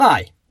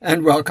Hi,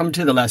 and welcome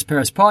to the Les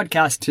Paris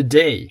podcast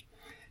today.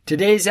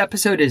 Today's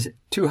episode is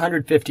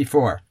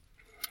 254.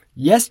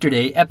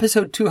 Yesterday,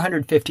 episode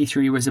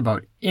 253 was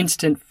about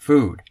instant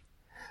food.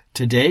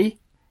 Today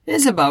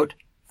is about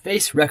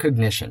face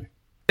recognition.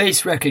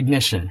 Face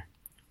recognition.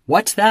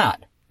 What's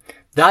that?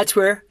 That's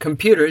where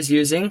computers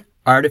using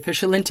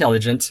artificial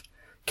intelligence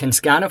can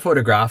scan a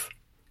photograph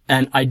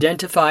and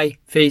identify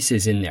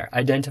faces in there,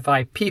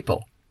 identify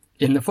people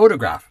in the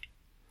photograph.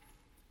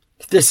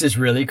 This is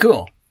really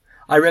cool.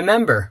 I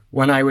remember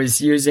when I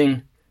was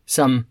using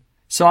some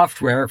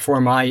software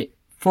for my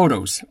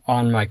photos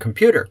on my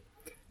computer,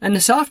 and the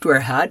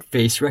software had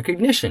face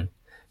recognition.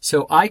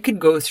 So I could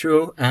go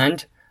through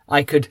and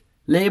I could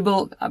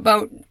label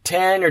about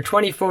 10 or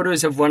 20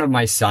 photos of one of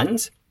my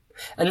sons,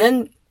 and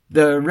then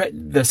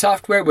the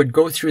software would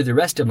go through the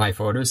rest of my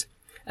photos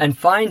and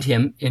find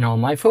him in all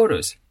my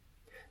photos.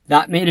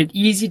 That made it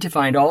easy to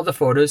find all the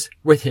photos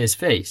with his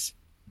face.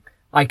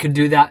 I could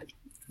do that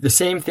the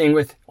same thing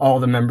with all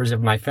the members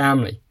of my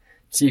family.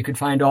 So you could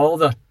find all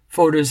the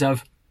photos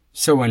of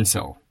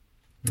so-and-so.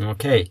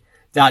 Okay,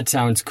 that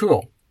sounds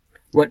cool.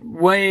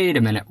 Wait a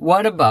minute.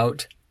 What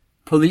about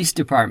police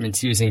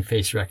departments using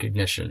face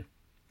recognition?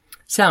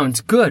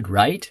 Sounds good,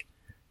 right?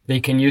 They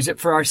can use it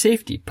for our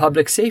safety,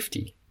 public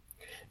safety.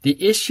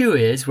 The issue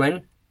is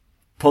when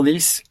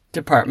police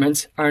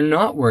departments are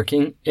not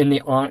working in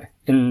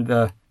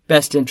the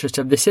best interest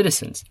of the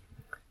citizens,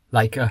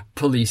 like a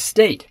police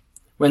state,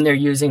 when they're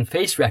using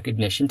face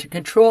recognition to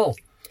control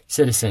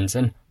citizens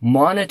and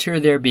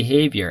monitor their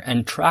behavior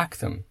and track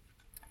them.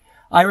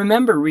 I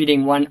remember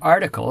reading one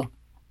article.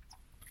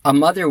 A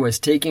mother was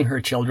taking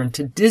her children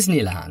to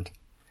Disneyland.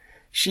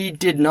 She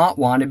did not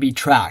want to be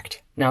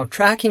tracked. Now,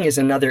 tracking is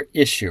another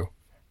issue,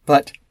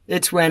 but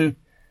it's when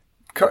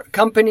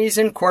companies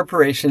and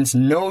corporations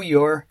know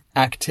your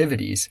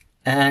activities,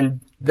 and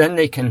then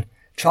they can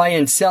try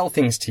and sell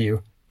things to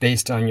you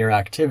based on your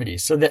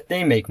activities so that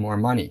they make more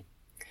money.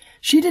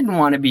 She didn't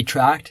want to be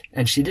tracked,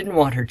 and she didn't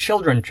want her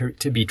children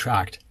to be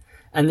tracked.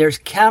 And there's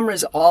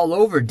cameras all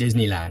over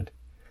Disneyland.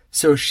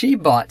 So she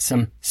bought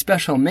some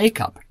special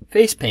makeup,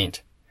 face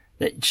paint,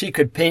 that she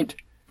could paint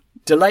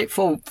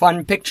delightful,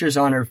 fun pictures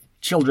on her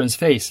children's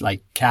face,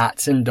 like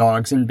cats and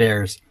dogs and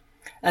bears.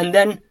 And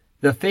then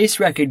the face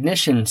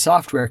recognition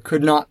software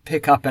could not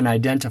pick up and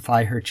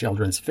identify her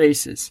children's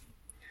faces.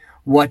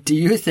 What do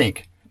you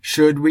think?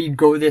 Should we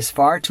go this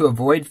far to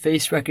avoid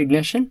face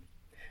recognition?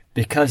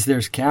 Because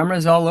there's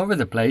cameras all over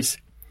the place,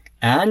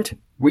 and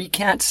we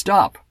can't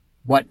stop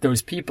what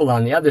those people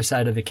on the other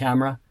side of the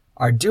camera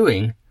are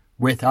doing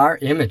with our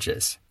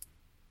images.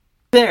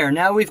 There,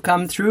 now we've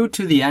come through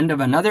to the end of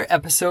another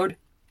episode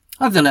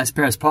of the Les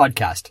Paris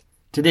podcast.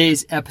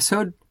 Today's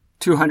episode,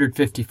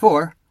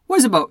 254,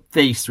 was about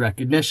face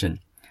recognition,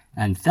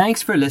 and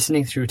thanks for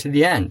listening through to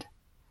the end.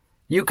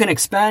 You can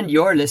expand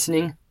your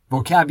listening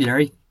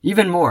vocabulary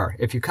even more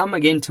if you come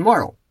again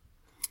tomorrow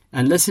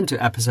and listen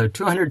to episode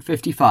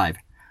 255,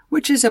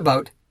 which is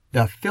about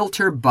the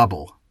filter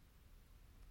bubble.